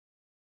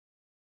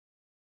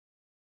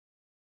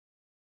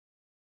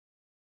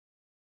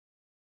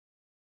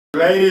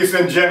Ladies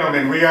and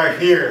gentlemen, we are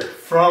here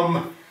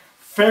from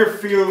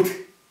Fairfield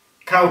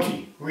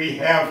County. We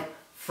have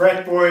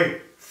frat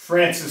boy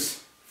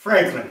Francis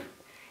Franklin.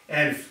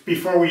 And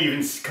before we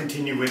even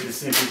continue with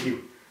this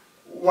interview,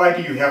 why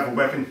do you have a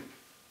weapon?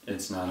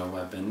 It's not a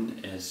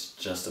weapon, it's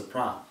just a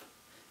prop.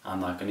 I'm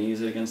not going to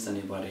use it against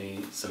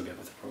anybody, so get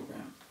with the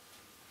program.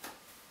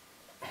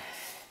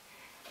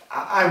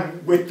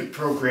 I'm with the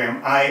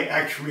program. I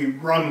actually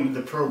run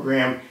the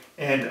program,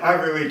 and I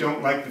really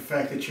don't like the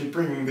fact that you're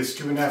bringing this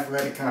to an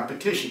athletic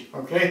competition,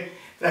 okay?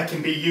 That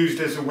can be used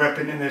as a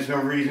weapon, and there's no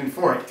reason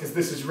for it, because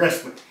this is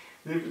wrestling.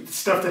 The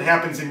stuff that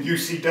happens in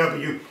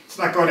UCW, it's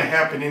not going to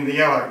happen in the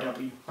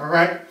LRW, all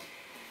right?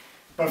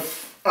 But,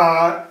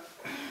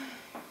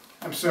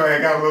 I'm sorry,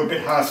 I got a little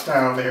bit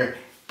hostile there,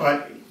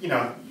 but, you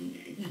know,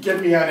 you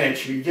get me on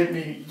edge, you get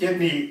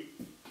me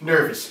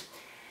nervous.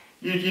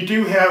 You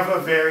do have a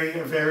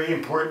very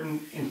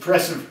important,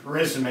 impressive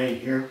resume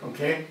here,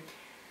 okay?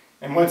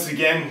 And once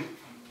again,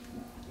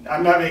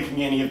 I'm not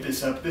making any of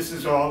this up.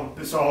 This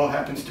all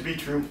happens to be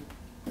true.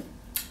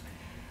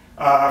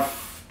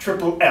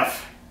 Triple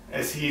F,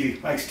 as he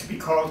likes to be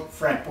called,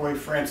 frat boy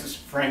Francis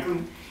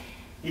Franklin.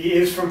 He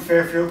is from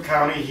Fairfield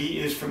County. He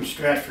is from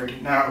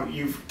Stratford. Now,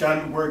 you've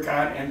done work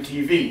on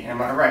MTV,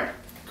 am I right?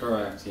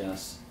 Correct,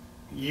 yes.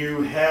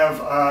 You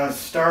have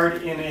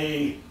starred in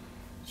a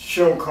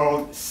show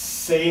called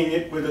Saying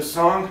It With a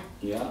Song.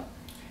 Yeah.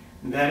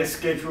 That is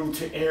scheduled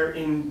to air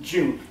in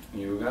June.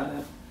 You got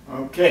it.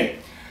 Okay.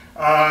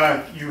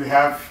 You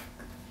have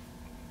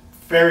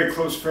very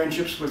close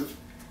friendships with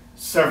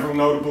several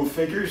notable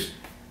figures.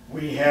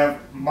 We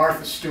have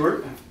Martha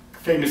Stewart,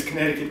 famous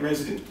Connecticut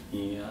resident.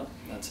 Yep,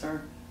 that's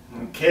her.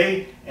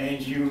 Okay.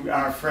 And you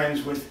are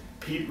friends with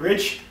Pete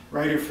Rich,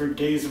 writer for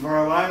Days of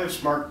Our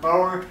Lives, Mark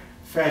Bauer,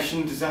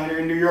 fashion designer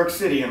in New York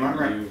City. Am I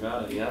right? You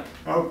got it, yep.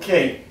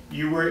 Okay.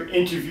 You were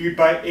interviewed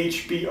by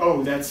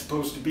HBO. That's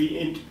supposed to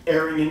be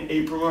airing in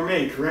April or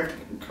May, correct?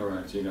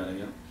 Correct, you got it,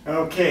 yep.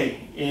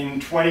 Okay. In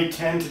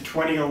 2010 to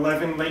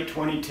 2011, late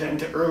 2010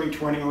 to early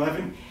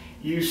 2011,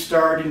 you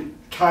starred in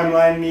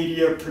Timeline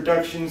Media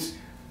Productions'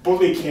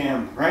 Bully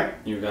Cam, right?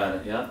 You got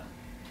it, yep.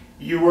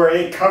 You were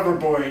a cover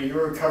boy. You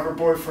were a cover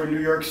boy for a New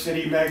York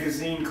City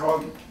magazine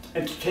called,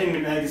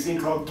 entertainment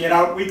magazine called Get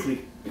Out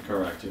Weekly.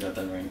 Correct, you got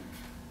that right.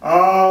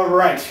 All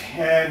right,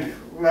 and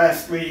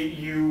lastly,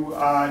 you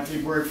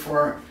did work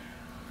for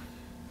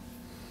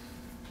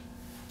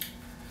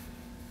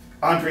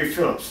Andre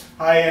Phillips,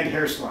 high-end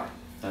hair salon.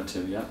 That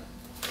too, yep.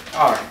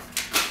 All right,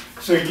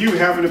 so you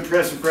have an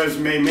impressive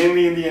resume,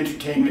 mainly in the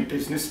entertainment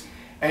business,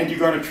 and you're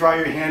going to try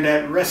your hand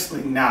at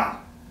wrestling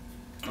now.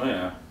 Oh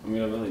yeah, I'm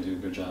going to really do a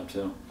good job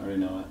too. I already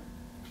know it.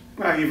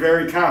 Well, you're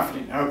very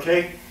confident,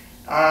 okay?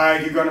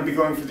 You're going to be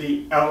going for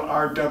the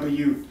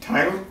LRW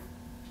title.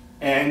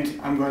 And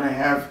I'm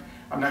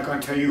not going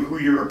to tell you who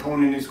your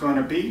opponent is going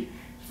to be.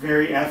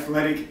 Very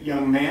athletic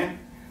young man.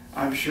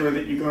 I'm sure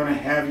that you're going to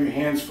have your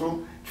hands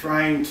full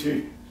trying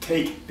to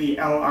take the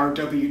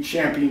LRW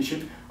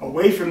championship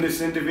away from this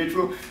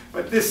individual.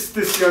 But this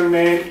young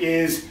man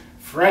is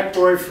frat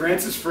boy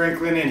Francis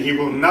Franklin, and he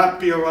will not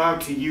be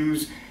allowed to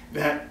use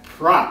that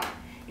prop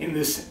in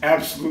this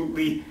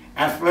absolutely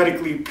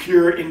athletically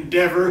pure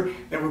endeavor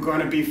that we're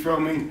going to be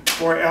filming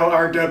for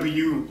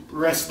LRW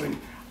Wrestling.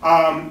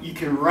 You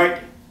can write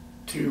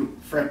to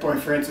frat boy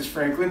Francis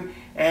Franklin,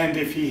 and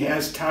if he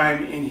has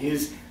time in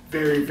his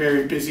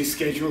very busy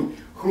schedule,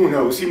 who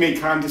knows, he may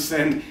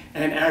condescend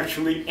and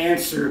actually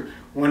answer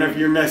one of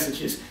your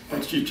messages.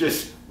 But you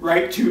just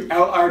write to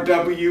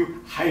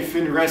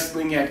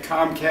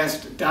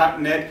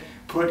lrw-wrestling@comcast.net,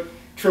 put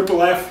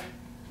Triple F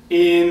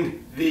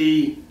in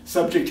the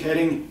subject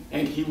heading,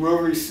 and he will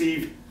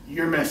receive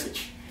your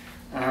message.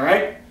 All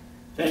right?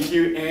 Thank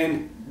you,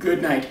 and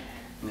good night.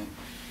 Yeah.